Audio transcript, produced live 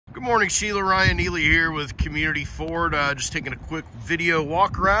Good morning, Sheila. Ryan Neely here with Community Ford. Just taking a quick video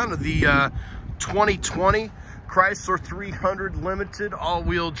walk around of the 2020 Chrysler 300 Limited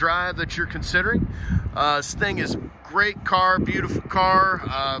all-wheel drive that you're considering. This thing is a great car, beautiful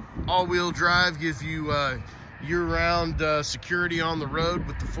car. All-wheel drive gives you year-round security on the road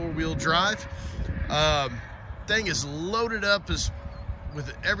with the four-wheel drive. Thing is loaded up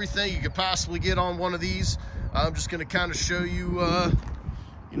with everything you could possibly get on one of these. I'm just going to kind of show you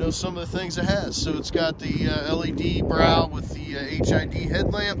some of the things it has. So it's got the LED brow with the HID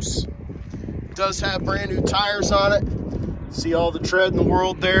headlamps. It does have brand new tires on it. See all the tread in the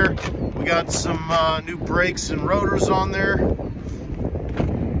world there. We got some new brakes and rotors on there.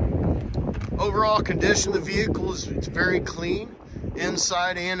 Overall condition of the vehicle is very clean,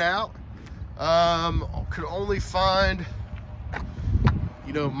 inside and out. Could only find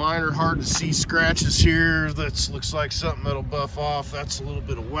minor hard to see scratches here. That looks like something that'll buff off. That's a little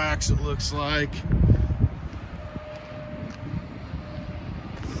bit of wax, it looks like.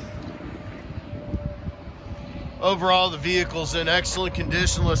 Overall, the vehicle's in excellent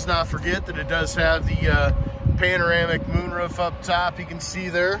condition. Let's not forget that it does have the panoramic moonroof up top, you can see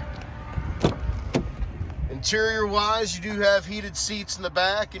there. Interior wise, you do have heated seats in the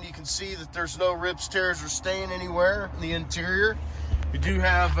back, and you can see that there's no rips, tears, or stain anywhere in the interior. You do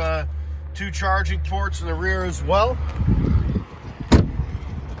have 2 charging ports in the rear as well.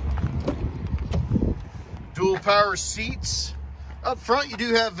 Dual power seats. Up front, you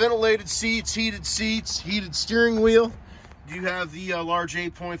do have ventilated seats, heated steering wheel. You do have the large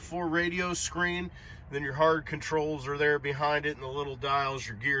 8.4 radio screen. Then your hard controls are there behind it, and the little dials,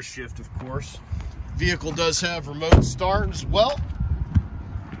 your gear shift, of course. The vehicle does have remote start as well.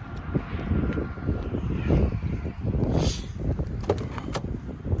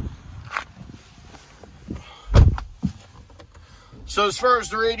 So as far as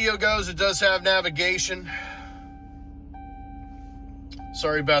the radio goes, it does have navigation.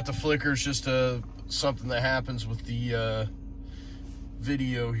 Sorry about the flicker, it's just something that happens with the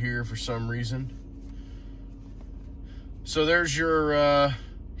video here for some reason. So there's your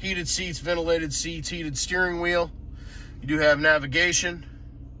heated seats, ventilated seats, heated steering wheel. You do have navigation.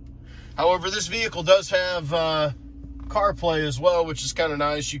 However, this vehicle does have CarPlay as well, which is kind of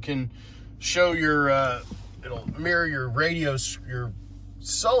nice. You can show your it'll mirror your radio, your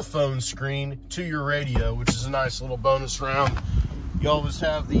cell phone screen to your radio, which is a nice little bonus round. You always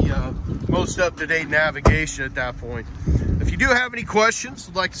have the most up-to-date navigation at that point. If you do have any questions,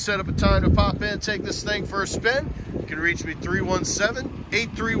 would like to set up a time to pop in and take this thing for a spin, you can reach me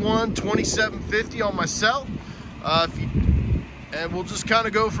 317-831-2750 on my cell. And we'll just kind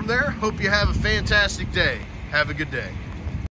of go from there. Hope you have a fantastic day. Have a good day.